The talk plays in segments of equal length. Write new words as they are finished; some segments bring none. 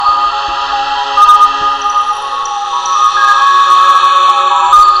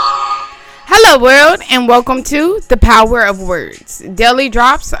Hello, world, and welcome to The Power of Words, Daily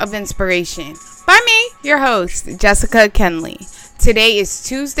Drops of Inspiration. By me, your host, Jessica Kenley. Today is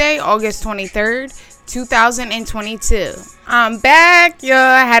Tuesday, August 23rd, 2022. I'm back.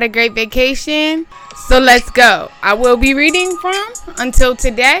 I had a great vacation, so let's go. I will be reading from Until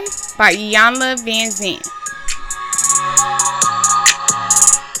Today by Iyanla Vanzant.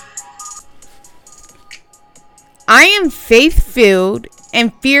 I am faith-filled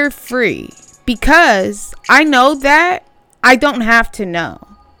and fear-free because I know that I don't have to know.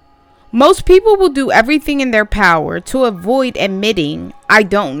 Most people will do everything in their power to avoid admitting I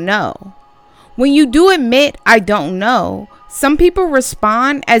don't know. When you do admit I don't know, some people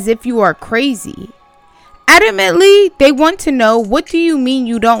respond as if you are crazy. Adamantly, they want to know, what do you mean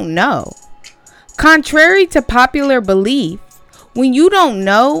you don't know? Contrary to popular belief, when you don't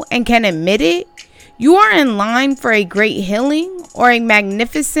know and can admit it, you are in line for a great healing or a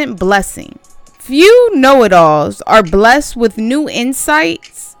magnificent blessing. Few know-it-alls are blessed with new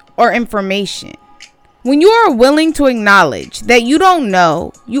insights or information. When you are willing to acknowledge that you don't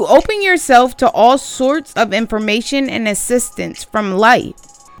know, you open yourself to all sorts of information and assistance from life.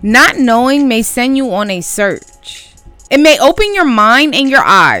 Not knowing may send you on a search. It may open your mind and your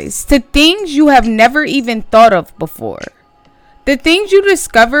eyes to things you have never even thought of before. The things you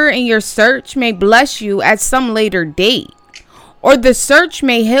discover in your search may bless you at some later date, or the search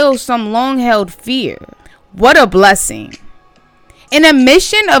may heal some long-held fear. What a blessing. An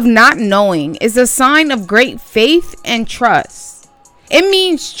admission of not knowing is a sign of great faith and trust. It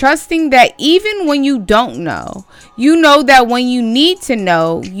means trusting that even when you don't know, you know that when you need to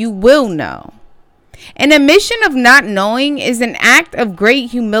know, you will know. An admission of not knowing is an act of great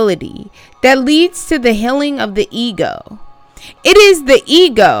humility that leads to the healing of the ego. It is the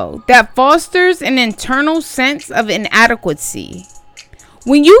ego that fosters an internal sense of inadequacy.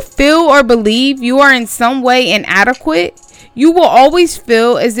 When you feel or believe you are in some way inadequate, you will always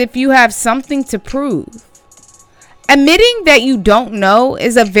feel as if you have something to prove. Admitting that you don't know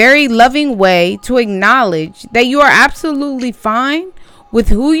is a very loving way to acknowledge that you are absolutely fine with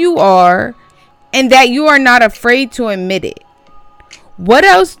who you are and that you are not afraid to admit it. What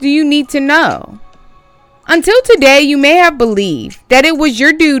else do you need to know? Until today, you may have believed that it was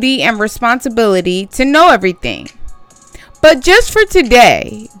your duty and responsibility to know everything. But just for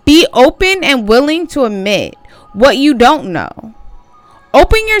today, be open and willing to admit what you don't know.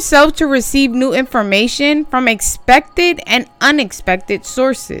 Open yourself to receive new information from expected and unexpected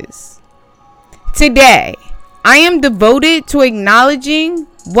sources. Today, I am devoted to acknowledging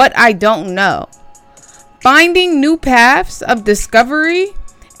what I don't know, finding new paths of discovery,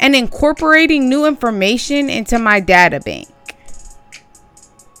 and incorporating new information into my data bank.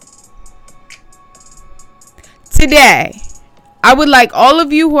 Today, I would like all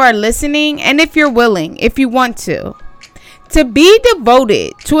of you who are listening, and if you're willing, if you want to be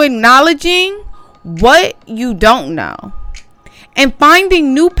devoted to acknowledging what you don't know and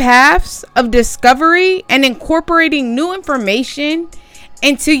finding new paths of discovery and incorporating new information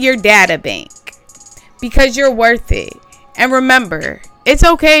into your data bank, because you're worth it. And remember, it's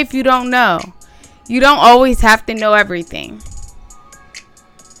okay if you don't know. You don't always have to know everything.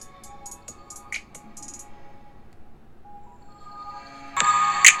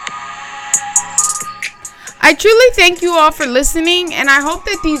 I truly thank you all for listening, and I hope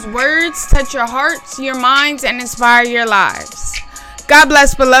that these words touch your hearts, your minds, and inspire your lives. God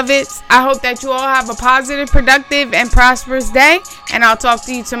bless, beloveds. I hope that you all have a positive, productive, and prosperous day, and I'll talk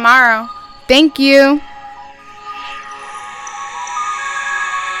to you tomorrow. Thank you.